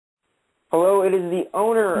Hello, it is the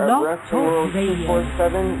owner of Blog Wrestling Talk World Radio.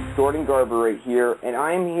 247, Jordan Garber right here, and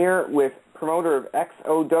I am here with promoter of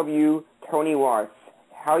XOW, Tony Watts.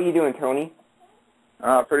 How are you doing, Tony?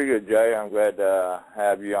 Pretty good, Jay. I'm glad to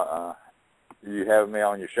have you having me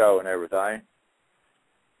on your show and everything.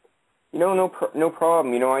 You know, no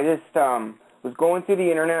problem. You know, I just was going through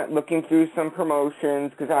the internet looking through some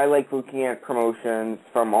promotions because I like looking at promotions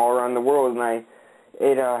from all around the world, and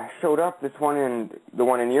it showed up the one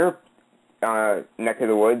in your neck of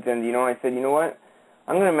the woods, and I said, you know what?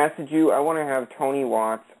 I'm gonna message you. I want to have Tony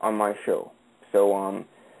Watts on my show. So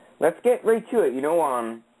let's get right to it.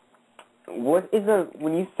 When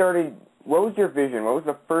you started? What was your vision? What was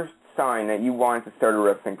the first sign that you wanted to start a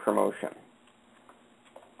wrestling promotion?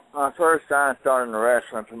 First time starting a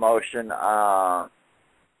wrestling promotion, I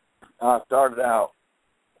started out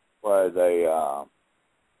as a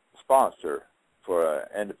sponsor for an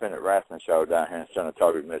independent wrestling show down here in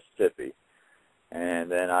Saratoga, Mississippi.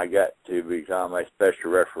 And then I got to become a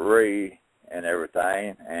special referee and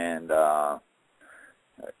everything. And a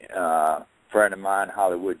friend of mine,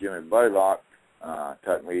 Hollywood Jimmy Blaylock,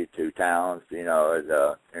 took me to towns, as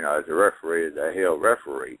a referee, as a Hill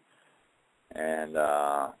referee. And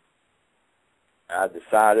I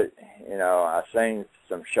decided, I seen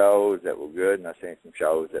some shows that were good, and I seen some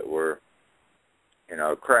shows that were,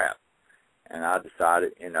 crap. And I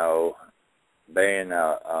decided, being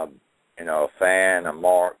a fan, a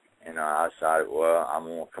mark, I decided, well, I'm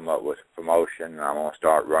going to come up with a promotion, and I'm going to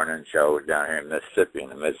start running shows down here in Mississippi in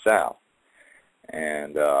the Mid-South.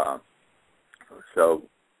 And so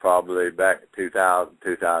probably back in 2000,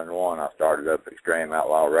 2001, I started up Extreme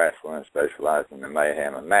Outlaw Wrestling, specializing in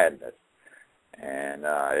mayhem and madness. And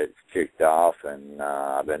it's kicked off, and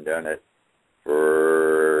I've been doing it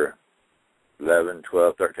for 11,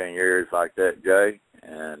 12, 13 years like that, Jay.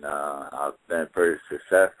 And I've been pretty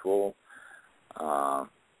successful.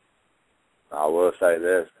 I will say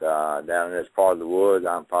this, down in this part of the woods,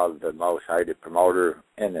 I'm probably the most hated promoter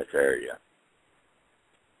in this area.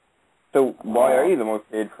 So why are you the most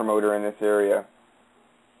hated promoter in this area?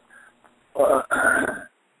 Well,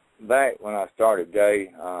 back when I started,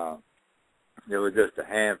 Jay, there was just a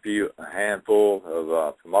handful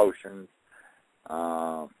of promotions,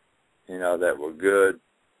 that were good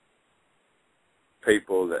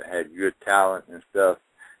people that had good talent and stuff.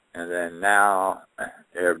 And then now,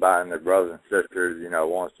 everybody and their brothers and sisters,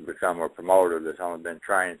 wants to become a promoter that's only been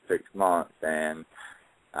trained 6 months. And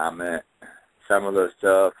some of the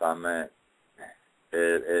stuff,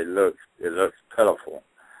 it looks pitiful.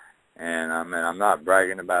 And I'm not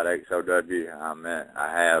bragging about XOW.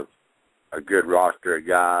 I have a good roster of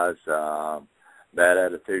guys, Bad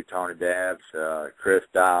Attitude, Tony Dabbs, Chris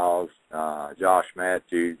Styles, Josh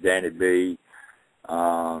Matthews, Danny B,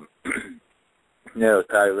 Neil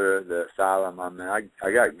Taylor, the Asylum. I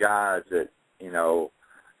got guys that,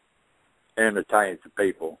 entertain the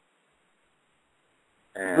people.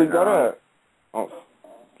 And we got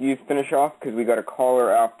you finish off because we got a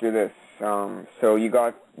caller after this. So you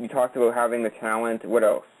talked about having the talent. What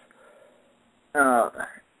else? And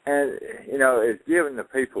it's giving the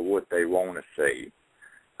people what they want to see.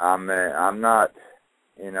 I'm not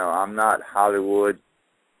Hollywood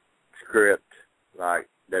script like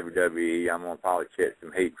WWE. I'm gonna probably get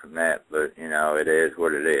some heat from that, but it is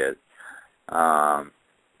what it is. I'm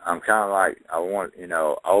kind of like I want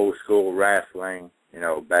old school wrestling.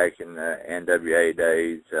 Back in the NWA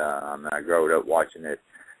days. I grew up watching it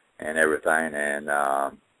and everything, and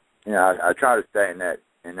I try to stay in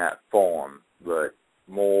that form, but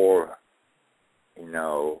more,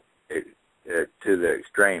 to the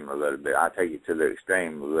extreme a little bit. I take it to the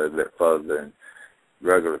extreme a little bit further than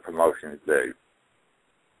regular promotions do.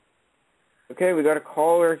 Okay, we got a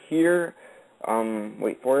caller here.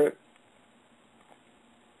 Wait for it.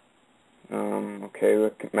 Okay,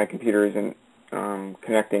 look, my computer isn't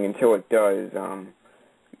connecting. Until it does,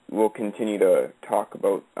 we'll continue to talk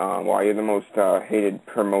about why you're the most hated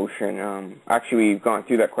promotion. Actually, we've gone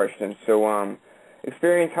through that question. So,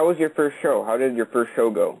 experience, how was your first show? How did your first show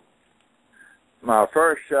go? My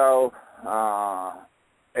first show,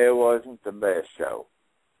 it wasn't the best show.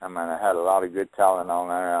 I had a lot of good talent on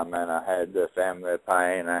there. I had the Family of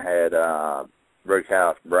Pain. I had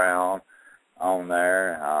Brickhouse Brown on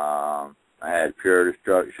there. I had Pure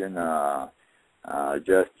Destruction,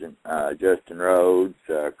 Justin Rhodes,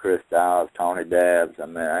 Chris Styles, Tony Dabbs. I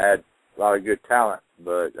had a lot of good talent,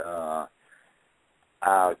 but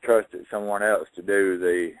I trusted someone else to do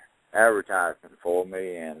the advertisement for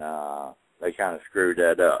me, and they kind of screwed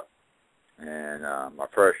that up. And my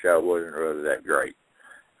first show wasn't really that great.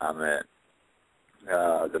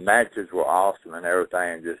 The matches were awesome and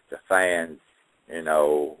everything, just the fans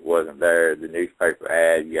wasn't there. The newspaper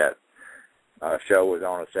ad, you got show was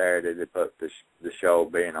on a Saturday. They put the show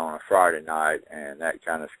being on a Friday night, and that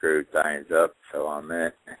kind of screwed things up. So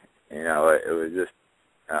it was just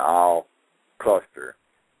an all cluster,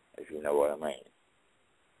 if you know what I mean.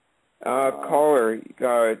 Caller,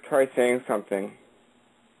 try saying something.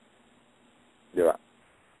 Yeah.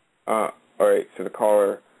 All right. So the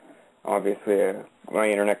caller, obviously, my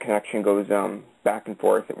internet connection goes back and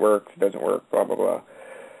forth. It works. It doesn't work. Blah blah blah.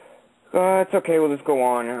 It's okay. We'll just go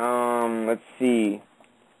on. Let's see.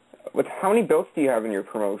 How many belts do you have in your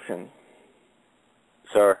promotion?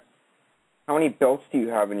 Sir? How many belts do you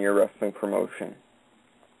have in your wrestling promotion?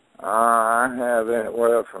 I have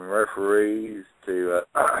anywhere from referees to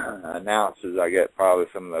announcers. I get probably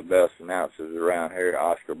some of the best announcers around here.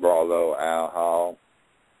 Oscar Barlow, Al Hall.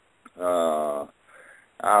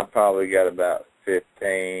 I've probably got about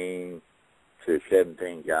 15 to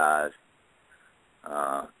 17 guys.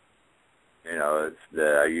 It's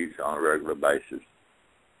that I use on a regular basis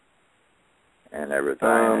and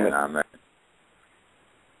everything.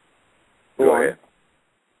 Go ahead.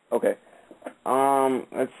 Okay.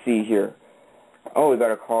 Let's see here. Oh, we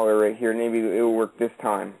got a caller right here. Maybe it'll work this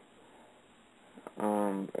time.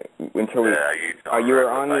 Until you are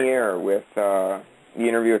on the air with the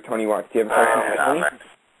interview with Tony Watts. Do you have a question for Tony?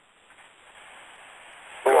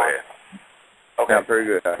 Go ahead. Okay. Yeah, pretty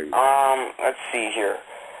good. Let's see here.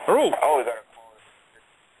 Hello. Oh, we got a caller.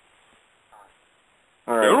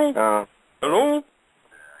 All right. Hello. Hello.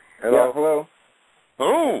 Yeah, hello.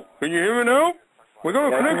 Hello. Can you hear me now? We got a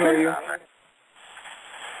connection. I can hear you.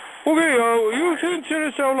 Okay, you said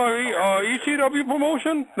it sound like ECW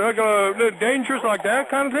promotion? Like dangerous like that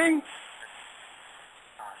kind of thing?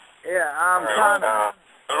 Yeah, I'm trying to...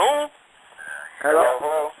 Hello?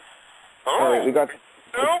 Hello? All right, we got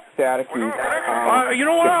staticky. You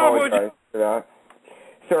know what? I apologize for that.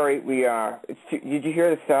 Sorry, did you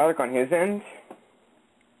hear the static on his end?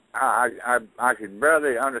 I could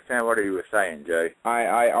barely understand what he was saying, Jay.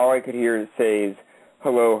 All I could hear say is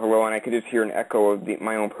hello, hello, and I could just hear an echo of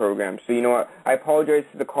my own program. So you know what? I apologize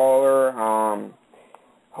to the caller.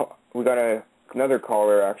 We got another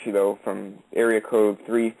caller actually though from area code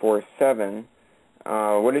 347.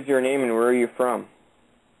 What is your name and where are you from?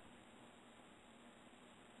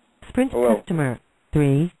 Sprint customer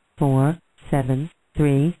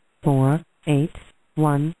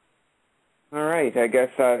 3473481. All right, I guess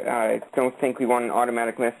I don't think we want an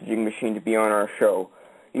automatic messaging machine to be on our show.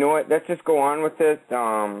 You know what? Let's just go on with it.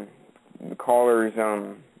 The callers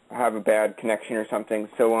have a bad connection or something.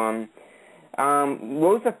 So, what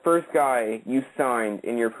was the first guy you signed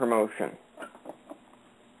in your promotion?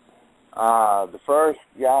 The first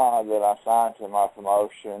guy that I signed to my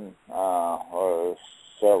promotion was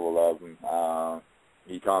several of them.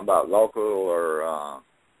 You talking about local or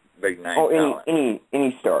big name? Oh,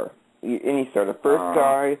 any star. Any star. The first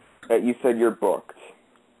guy that you said you're booked.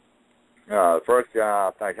 The first guy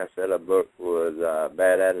I think I said I booked was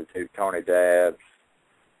Bad Attitude Tony Dabbs,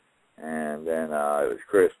 and then it was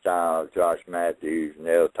Chris Styles, Josh Matthews,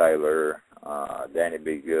 Neil Taylor, Danny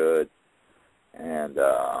B. Good, and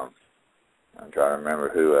I'm trying to remember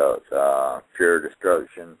who else. Pure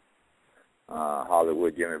Destruction,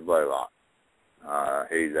 Hollywood Jimmy Blaylock.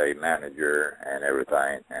 He's a manager and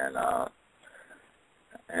everything, and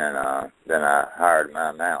then I hired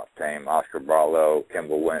my announce team, Oscar Barlow,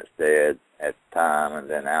 Kimball Winstead at the time, and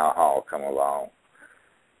then Al Hall come along.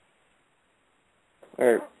 All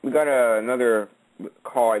right, we got another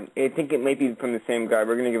call. I think it might be from the same guy.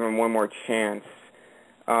 We're going to give him one more chance.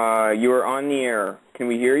 You are on the air. Can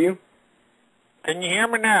we hear you? Can you hear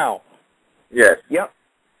me now? Yes. Yep.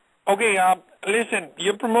 Okay, listen,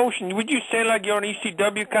 your promotion, would you say like you're an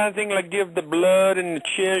ECW kind of thing, like give the blood and the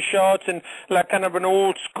chair shots and like kind of an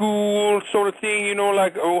old school sort of thing,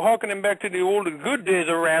 like harkening back to the old good days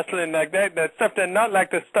of wrestling, like that stuff that not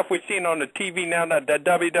like the stuff we're seeing on the TV now, that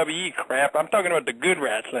WWE crap. I'm talking about the good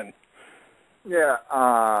wrestling. Yeah,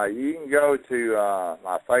 you can go to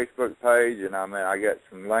my Facebook page, and I got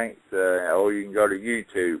some links, or you can go to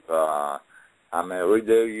YouTube. We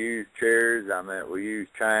do use chairs. We use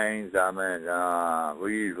chains. We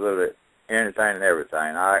use a little bit anything and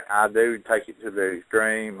everything. I do take it to the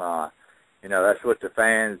extreme. That's what the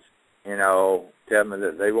fans, tell me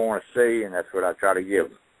that they want to see, and that's what I try to give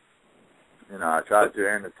them. I try to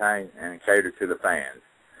entertain and cater to the fans.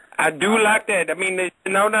 I do like that.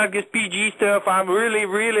 Not just PG stuff. I really,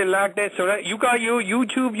 really like that. So that you got your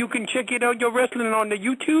YouTube, you can check it out, your wrestling on the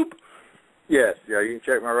YouTube? Yes, yeah, you can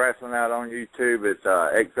check my wrestling out on YouTube. It's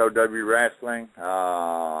XOW Wrestling.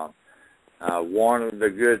 One of the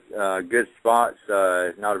good spots,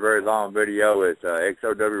 it's not a very long video, is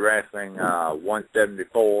XOW Wrestling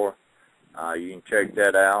 174. You can check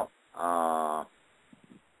that out.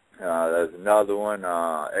 There's another one,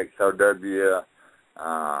 XOW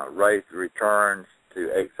Race Returns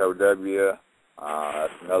to XOW.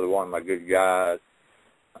 That's another one of my good guys.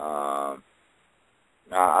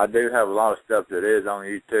 I do have a lot of stuff that is on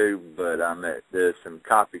YouTube, but there's some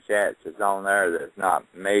copycats that's on there that's not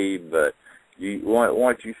me. But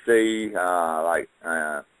once you see like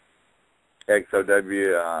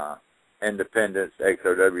XOW Independence,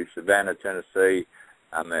 XOW Savannah, Tennessee,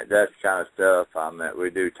 that's the kind of stuff. We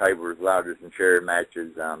do tables, ladders, and chair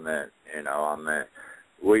matches.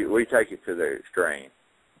 We take it to the extreme.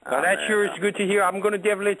 Well, that sure is good to hear. I'm going to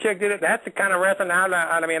definitely check it out. That's the kind of wrestling I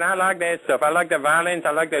like that stuff. I like the violence. I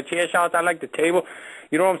like the chair shots. I like the table.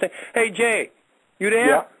 You know what I'm saying? Hey, Jay, you there?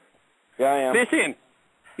 Yeah. Yeah, I am. Listen,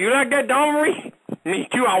 you like that Dawn Marie? Me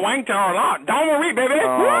too. I wanked her a lot. Dawn Marie, baby.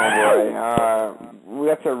 Oh, boy.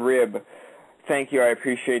 That's a rib. Thank you. I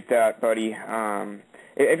appreciate that, buddy.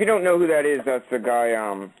 If you don't know who that is, that's the guy,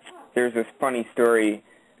 there's this funny story.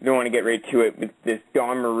 Don't want to get right to it, with this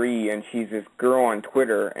Dawn Marie, and she's this girl on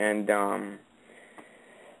Twitter, and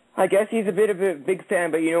I guess he's a bit of a big fan,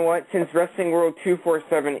 but you know what? Since Wrestling World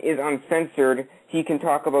 247 is uncensored, he can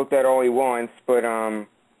talk about that all he wants, but no,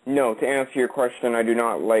 to answer your question, I do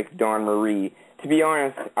not like Dawn Marie. To be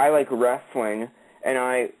honest, I like wrestling, and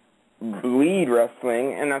I bleed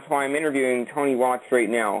wrestling, and that's why I'm interviewing Tony Watts right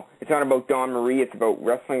now. It's not about Dawn Marie, it's about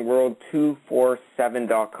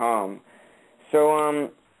WrestlingWorld247.com. So,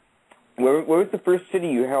 where was the first city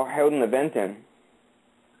you held an event in?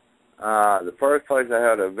 The first place I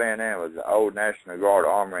held an event in was the old National Guard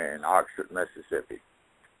Armory in Oxford, Mississippi.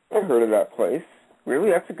 I've heard of that place.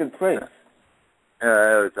 Really? That's a good place. It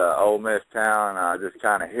was an old Miss town. I just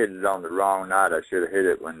kind of hit it on the wrong night. I should have hit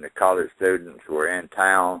it when the college students were in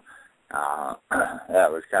town.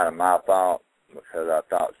 That was kind of my fault because I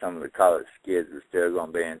thought some of the college kids were still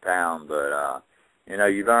going to be in town. But,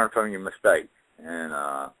 you learn from your mistakes. And,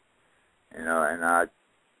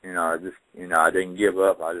 I didn't give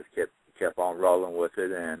up. I just kept on rolling with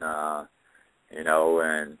it, and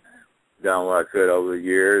and done what I could over the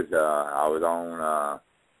years. I was on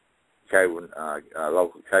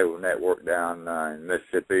local cable network down in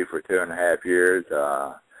Mississippi for 2.5 years.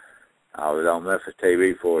 I was on Memphis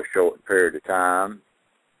TV for a short period of time,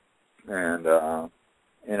 and I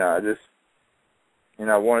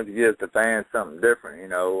wanted to give the fans something different.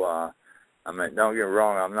 Don't get me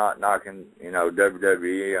wrong, I'm not knocking,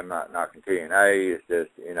 WWE, I'm not knocking TNA, it's just,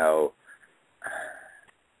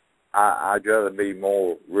 I'd rather be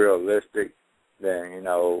more realistic than,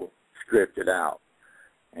 scripted out.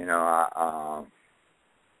 You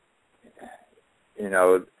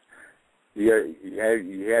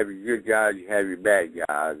have your good guys, you have your bad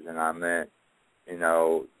guys, and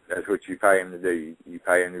that's what you pay them to do. You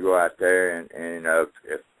pay them to go out there, and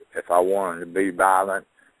if I want them to be violent,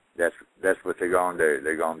 that's what they're going to do.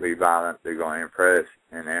 They're going to be violent. They're going to impress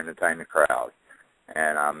and entertain the crowd.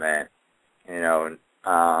 And I'll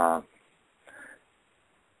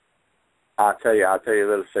tell you a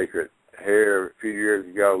little secret. Here a few years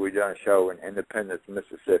ago, we done a show in Independence,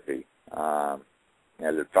 Mississippi.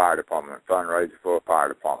 As a fire department, fundraiser for a fire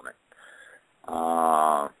department.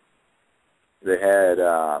 They had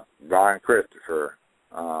Brian Christopher,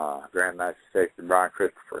 Grandmaster Sexton Brian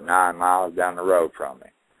Christopher, 9 miles down the road from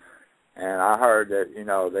me. And I heard that,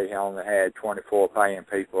 they only had 24 paying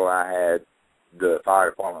people. I had the fire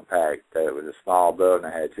department packed. It was a small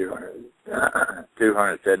building. I had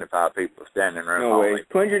 275 people standing room. No way.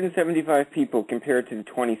 275 people compared to the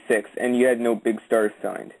 26, and you had no big stars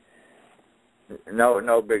signed.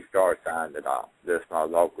 No big stars signed at all. Just my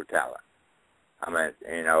local talent.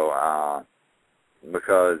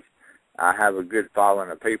 Because I have a good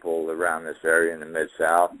following of people around this area in the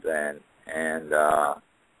Mid-South, and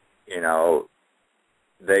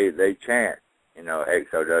they chant,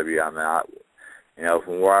 XOW.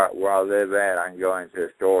 From where I live at, I can go into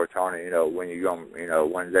a store, Tony,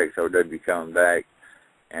 when's XOW coming back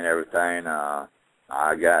and everything. I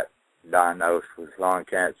got diagnosed with lung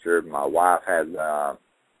cancer. My wife had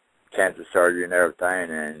cancer surgery and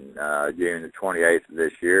everything, and June the 28th of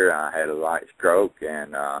this year, I had a light stroke,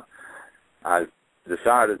 and I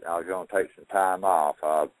decided I was going to take some time off.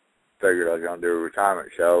 I figured I was going to do a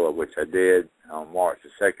retirement show, which I did on March the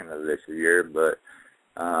 2nd of this year, but,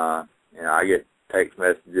 I get text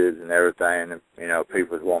messages and everything, and,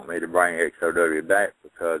 people want me to bring XOW back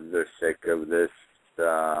because they're sick of this.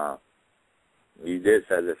 You did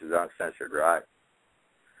say this is uncensored, right?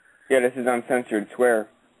 Yeah, this is uncensored, swear.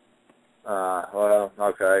 Well,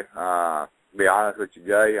 okay. Be honest with you,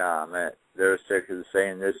 Jay. I mean, they're sick of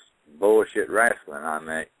seeing this bullshit wrestling. I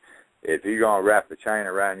mean, if you're gonna wrap the chain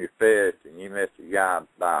around your fist and you miss the guy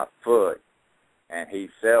by a foot, and he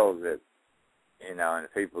sells it, you know, and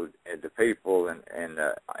the people and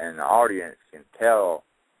the audience can tell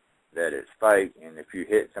that it's fake. And if you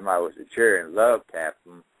hit somebody with a chair and love tap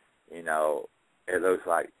them, you know, it looks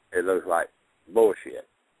like bullshit.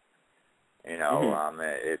 You know, I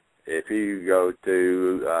mean, if you go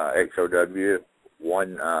to XOW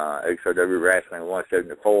Wrestling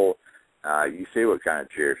 174, you see what kind of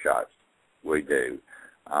chair shots we do.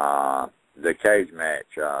 The cage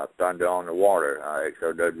match, Thunder on the Water,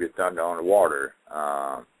 XOW Thunder on the Water.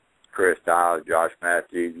 Chris Styles, Josh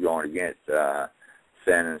Matthews going against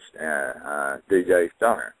Sin and DJ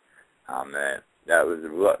Stunner. I mean, that was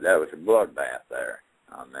a bloodbath there.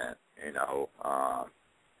 I mean, you know,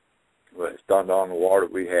 with Thunder on the Water,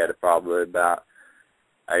 we had probably about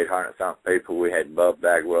 800-something people. We had Bub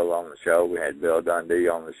Bagwell on the show. We had Bill Dundee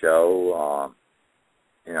on the show.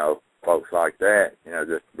 You know, folks like that. You know,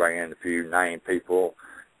 just bring in a few named people.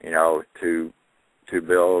 You know, to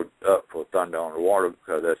build up for Thunder on the Water,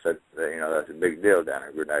 because that's a big deal down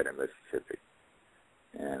in Grenada, Mississippi.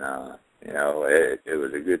 And you know, it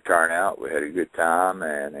was a good turnout. We had a good time,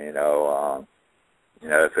 and you know,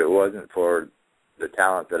 if it wasn't for the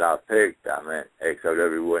talent that I picked, I mean,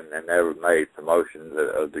 XOW wouldn't have never made Promotions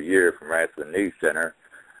of the Year from Wrestling News Center,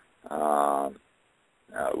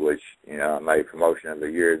 which, you know, I made Promotion of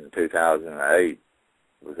the Year in 2008,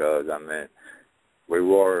 because, I mean, we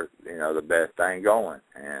were, you know, the best thing going.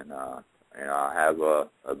 And, you know, I have a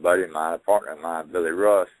buddy of mine, a partner of mine, Billy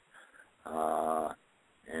Russ,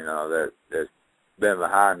 you know, that's been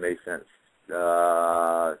behind me since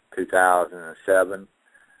 2007.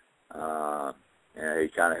 And he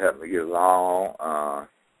kind of helped me get along,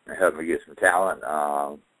 and helped me get some talent.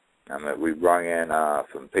 I mean, we brought in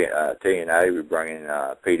from TNA, we brought in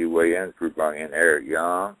Petey Williams, we brought in Eric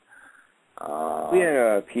Young. We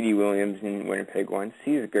had Petey Williams in Winnipeg once.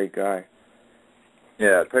 He's a great guy.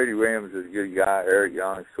 Yeah, Petey Williams is a good guy. Eric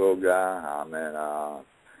Young's a cool guy. I mean,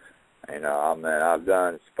 you know, I mean, I've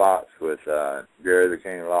done spots with Jerry the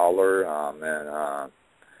King Lawler.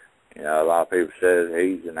 You know, a lot of people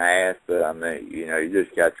say he's an ass, but I mean, you know, you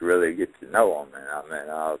just got to really get to know him. And I mean,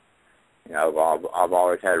 you know, I've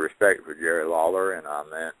always had respect for Jerry Lawler, and I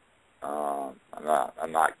mean,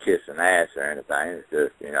 I'm not kissing ass or anything. It's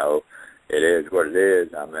just, you know, it is what it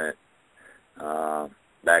is. I mean,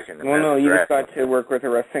 back in the no, you just got to work with a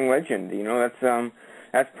wrestling legend. You know,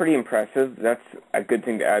 that's pretty impressive. That's a good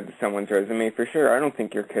thing to add to someone's resume for sure. I don't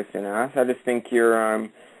think you're kissing ass. I just think you're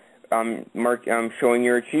showing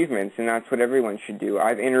your achievements, and that's what everyone should do.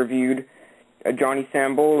 I've interviewed Johnny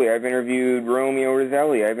Samboli. I've interviewed Romeo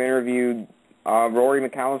Roselli. I've interviewed Rory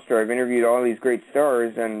McAllister. I've interviewed all these great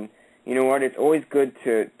stars, and you know what? It's always good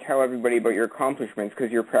to tell everybody about your accomplishments because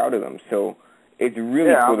you're proud of them. So it's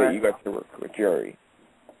really cool that you got to work with Jerry.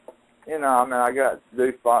 You know, I mean, I got to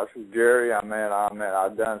do spots with Jerry. I mean,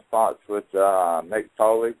 I've done spots with Mick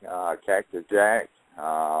Foley, Cactus Jack.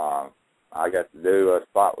 I got to do a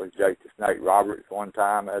spot with Jake the Snake Roberts one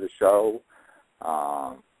time at a show.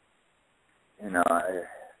 You know,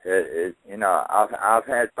 you know, I've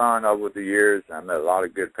had fun over the years. I met a lot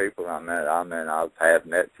of good people. I've met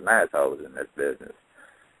some assholes in this business,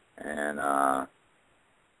 and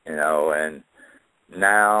you know, and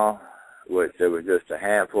now, which there was just a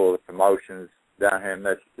handful of promotions down here in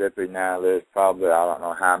Mississippi. Now there's probably I don't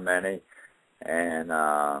know how many, and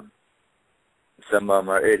some of them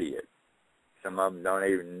are idiots. Some of them don't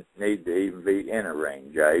even need to even be in a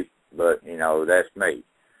ring, Jay. But, you know, that's me.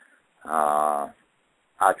 I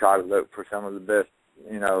try to look for some of the best,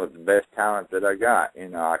 you know, the best talent that I got, you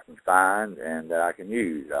know, I can find and that I can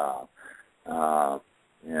use. You know,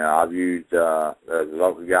 I've used the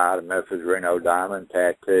local guy, the Memphis Reno Diamond,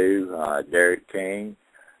 Tattoo, Derek King.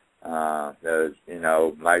 There's, you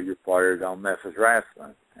know, major players on Memphis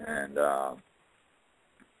Wrestling. And,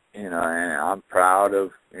 you know, and I'm proud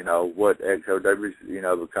of, you know, what XOW's, you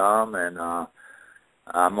know, become, and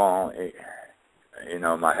I'm on, you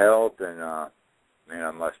know, my health and, you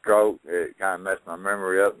know, my stroke, it kind of messed my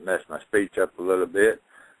memory up, messed my speech up a little bit,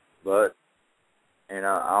 but, you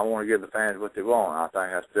know, I want to give the fans what they want. I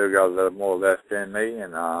think I still got a little more left in me,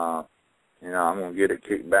 and, you know, I'm going to get it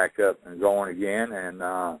kicked back up and going again, and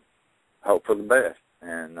hope for the best,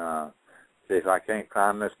 and see if I can't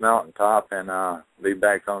climb this mountaintop and be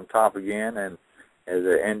back on top again and as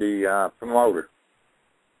an indie promoter.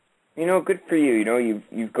 You know, good for you. You know,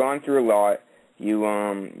 you've gone through a lot. You've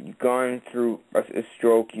gone through a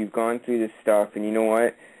stroke. You've gone through this stuff, and you know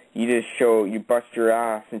what? you just you bust your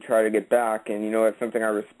ass and try to get back, and, you know, that's something I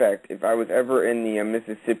respect. If I was ever in the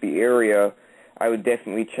Mississippi area, I would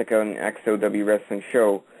definitely check out an XOW wrestling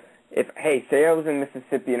show. Hey, say I was in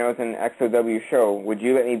Mississippi and I was in an XOW show, would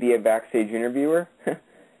you let me be a backstage interviewer?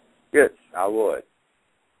 Yes, I would.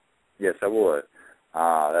 Yes, I would.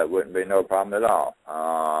 That wouldn't be no problem at all.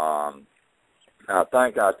 I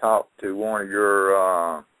think I talked to one of your,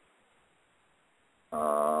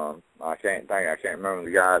 I can't remember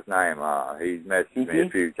the guy's name. He's messaged me a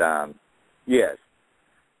few times. Yes.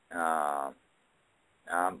 I'm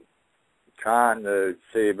trying to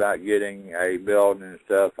see about getting a building and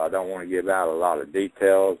stuff. I don't want to give out a lot of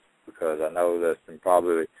details because I know there's some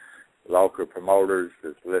probably local promoters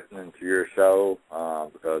that's listening to your show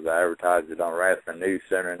because I advertise it on Wrestling News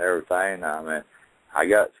Center and everything. I mean, I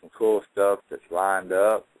got some cool stuff that's lined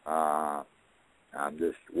up. I'm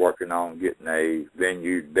just working on getting a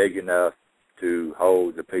venue big enough to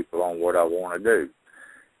hold the people on what I want to do.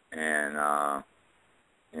 And,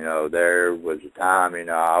 you know, there was a time, you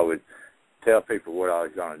know, I would tell people what I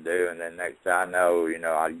was going to do, and then next thing I know, you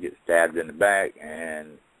know, I'd get stabbed in the back,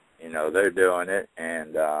 and, you know, they're doing it,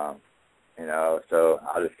 and, you know, so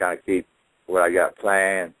I just kind of keep what I got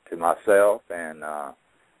planned to myself, and,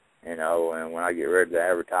 you know, and when I get ready to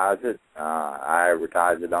advertise it, I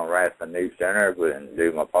advertise it on Wrestling News Center and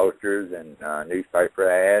do my posters and newspaper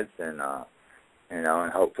ads and, you know,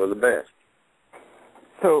 and hope for the best.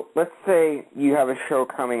 So let's say you have a show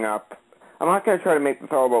coming up. I'm not going to try to make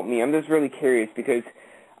this all about me. I'm just really curious because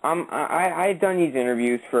I've done these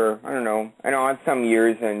interviews for, I don't know, I know I've some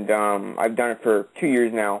years, and I've done it for 2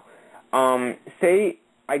 years now. Say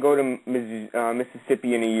I go to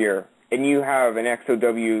Mississippi in a year, and you have an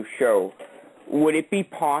XOW show. Would it be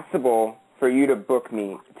possible for you to book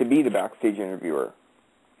me to be the backstage interviewer?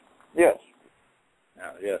 Yes.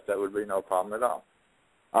 Yes, that would be no problem at all.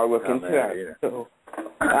 I'll look into that. Yeah. So,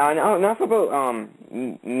 enough about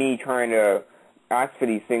me trying to ask for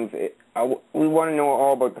these things. We want to know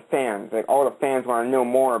all about the fans. Like, all the fans want to know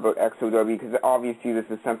more about XOW because obviously this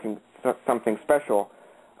is something special.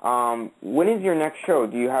 When is your next show?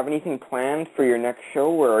 Do you have anything planned for your next show,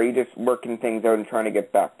 or are you just working things out and trying to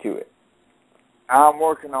get back to it? I'm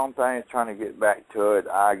working on things, trying to get back to it.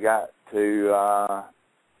 I got to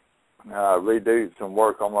redo some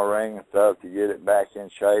work on my ring and stuff to get it back in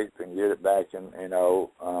shape and get it back in, you know,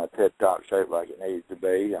 tip-top shape like it needs to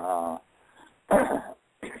be.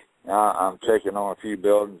 I'm checking on a few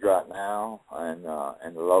buildings right now and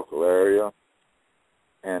in the local area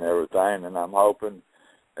and everything, and I'm hoping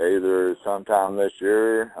either sometime this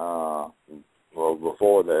year, well,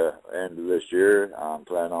 before the end of this year, I'm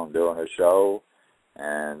planning on doing a show,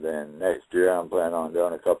 and then next year I'm planning on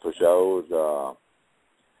doing a couple of shows.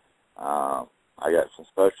 I got some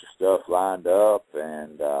special stuff lined up,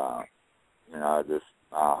 and, you know,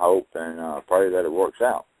 I hope and pray that it works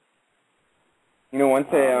out. You know, once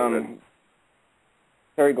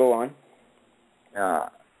sorry, go on.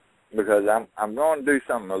 Because I'm going to do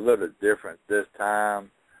something a little different this time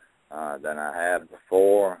than I have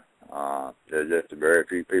before. There's just very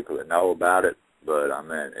few people that know about it, but, I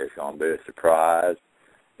mean, it's going to be a surprise.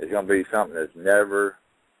 It's going to be something that's never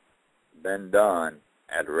been done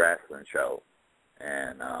at a wrestling show.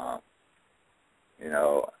 And, you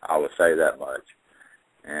know, I would say that much.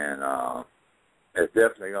 And it's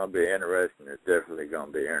definitely going to be interesting. It's definitely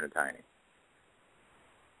going to be entertaining.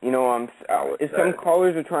 You know, if some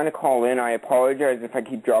callers are trying to call in, I apologize if I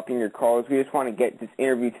keep dropping your calls. We just want to get this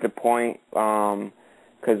interview to the point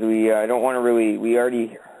because we don't want to really, we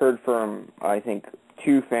already heard from, I think,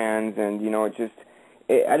 2 fans, and, you know, I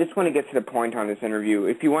just want to get to the point on this interview.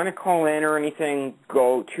 If you want to call in or anything,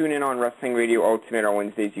 go tune in on Wrestling Radio Ultimate on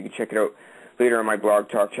Wednesdays. You can check it out later on my Blog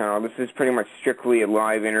Talk channel. This is pretty much strictly a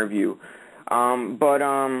live interview.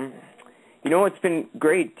 You know, it's been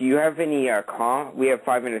great. Do you have any we have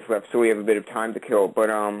 5 minutes left, so we have a bit of time to kill. But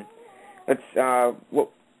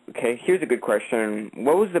okay, here's a good question.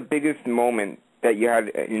 What was the biggest moment that you had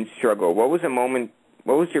in struggle? What was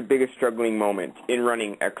your biggest struggling moment in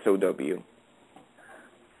running XOW?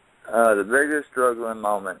 The biggest struggling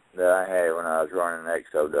moment that I had when I was running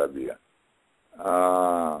XOW,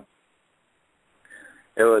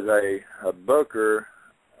 it was a booker,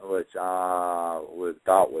 which I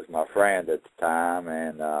thought was my friend at the time,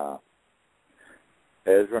 and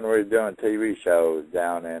it was when we were doing TV shows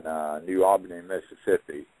down in New Albany,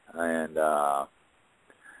 Mississippi, and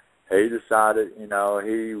he decided, you know,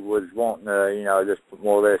 he was wanting to, you know, just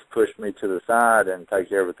more or less push me to the side and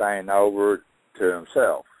take everything over to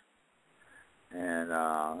himself. And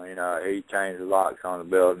you know, he changed the locks on the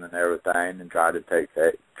building and everything, and tried to take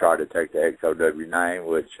the XOW name,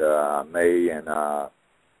 which me and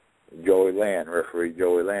Joey Lynn, referee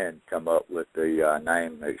Joey Lynn, come up with the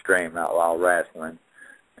name Extreme Outlaw Wrestling.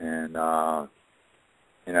 And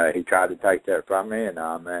you know, he tried to take that from me, and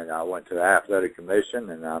I went to the athletic commission,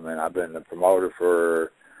 and I've been the promoter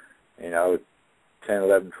for, you know, 10,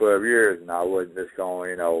 11, 12 years, and I wasn't just going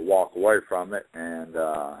to, you know, walk away from it. And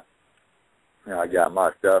you know, I got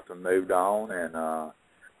my stuff and moved on, and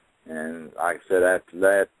like I said, after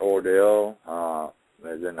that ordeal, it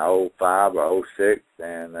was in 05 or 06,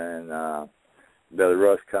 and then Billy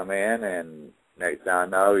Russ come in, and next thing I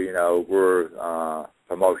know, you know, we're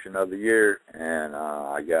promotion of the year, and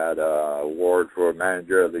I got an award for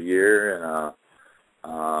manager of the year, and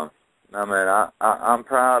I'm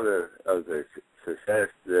proud of the success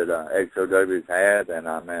that XOW's had, and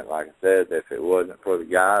like I said, if it wasn't for the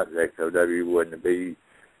guys, XOW wouldn't be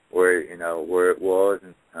where it was,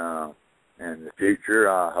 and the future,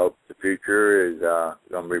 I hope the future is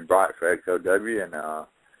going to be bright for XOW,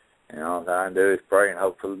 and all I can do is pray and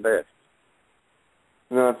hope for the best.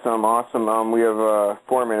 That's awesome. We have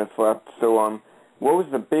 4 minutes left. So, what was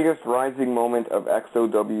the biggest rising moment of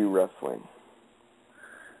XOW wrestling?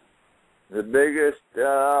 The biggest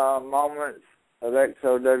moments of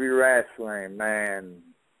XOW wrestling, man,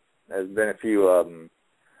 there's been a few of them.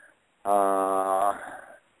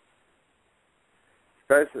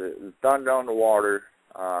 Especially the Thunder on the Water.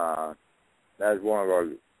 That's one of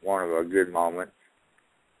our good moments.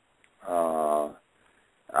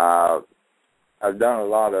 I've done a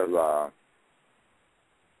lot of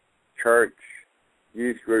church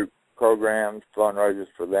youth group programs, fundraisers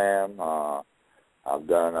for them. I've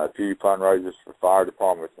done a few fundraisers for fire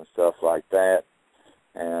departments and stuff like that.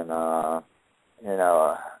 And, you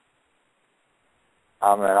know,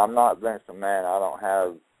 I'm not Vince McMahon. I don't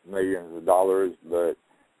have millions of dollars, but,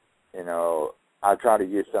 you know, I try to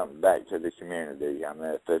give something back to the community.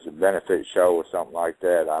 If there's a benefit show or something like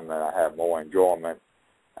that, I have more enjoyment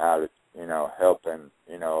out of, you know, helping,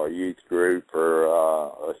 you know, a youth group or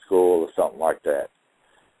a school or something like that.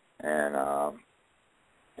 And,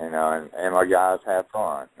 you know, and my guys have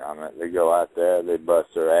fun. They go out there, they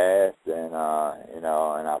bust their ass, and, you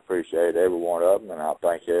know, and I appreciate every one of them, and I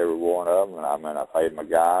thank every one of them, and I paid my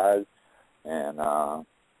guys, and,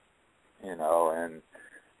 you know, and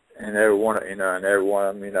every one of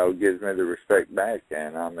them, you know, gives me the respect back,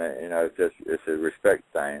 and, you know, it's a respect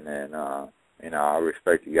thing, and, you know, I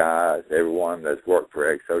respect the guys, everyone that's worked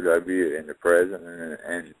for XOW in the present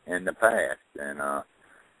and in the past. And,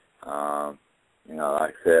 you know,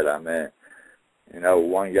 like I said, you know,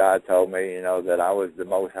 one guy told me, you know, that I was the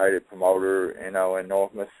most hated promoter, you know, in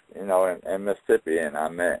in Mississippi. And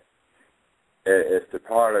it's the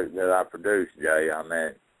product that I produce, Jay.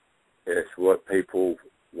 It's what people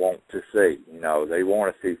want to see. You know, they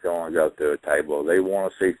want to see someone go through a table. They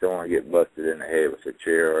want to see someone get busted in the head with a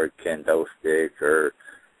chair or a kendo stick or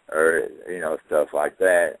you know, stuff like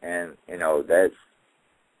that. And you know, that's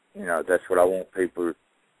what I want people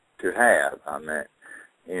to have.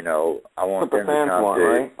 You know, I want them to come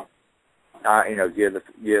to, right? You know, give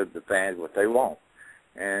the fans what they want.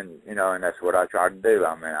 And you know, and that's what I try to do.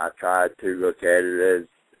 I try to look at it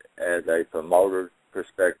as a promoter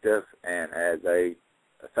perspective and as a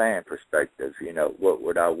fan perspective. You know, what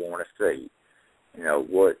would I want to see? You know,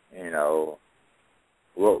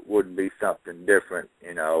 what would be something different?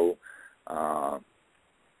 You know,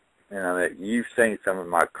 you've seen some of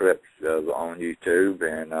my clips on YouTube,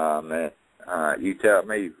 and you tell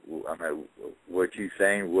me, what you've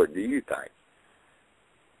seen. What do you think?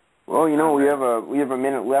 Well, you know, we have a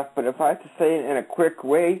minute left, but if I have to say it in a quick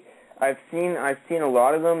way, I've seen a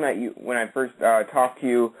lot of them when I first talked to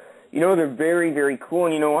you. You know, they're very, very cool,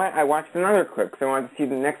 and you know what? I watched another clip because I wanted to see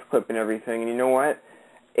the next clip and everything, and you know what?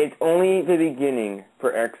 It's only the beginning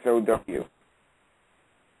for XOW.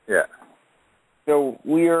 Yeah. So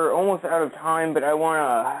we are almost out of time, but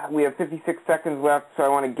we have 56 seconds left, so I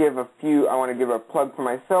want to give a plug for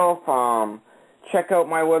myself. Check out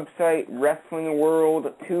my website,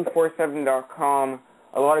 WrestlingWorld247.com.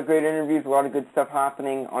 A lot of great interviews, a lot of good stuff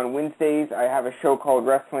happening. On Wednesdays, I have a show called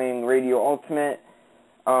Wrestling Radio Ultimate.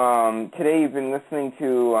 Today you've been listening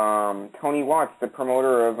to Tony Watts, the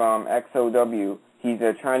promoter of XOW. He's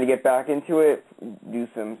trying to get back into it due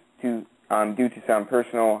to some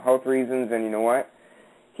personal health reasons, and you know what?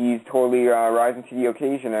 He's totally rising to the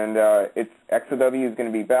occasion, and XOW is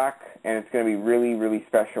going to be back, and it's going to be really, really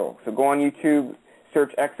special. So go on YouTube,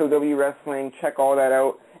 search XOW Wrestling, check all that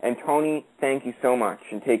out, and Tony, thank you so much,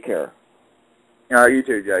 and take care. You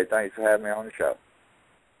too, Jay. Thanks for having me on the show.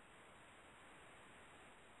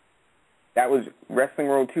 That was Wrestling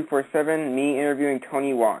World 247, me interviewing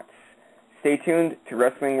Tony Watts. Stay tuned to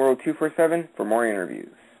Wrestling World 247 for more interviews.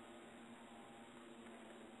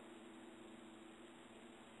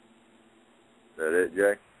 Is that it,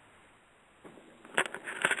 Jay?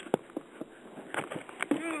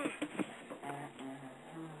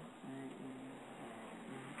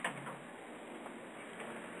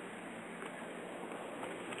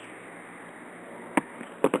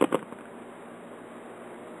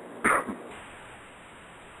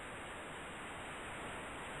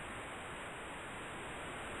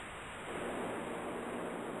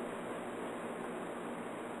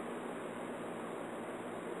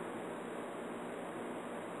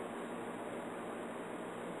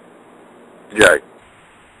 Jay.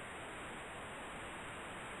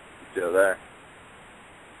 Still there?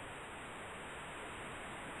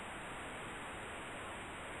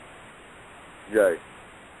 Jay.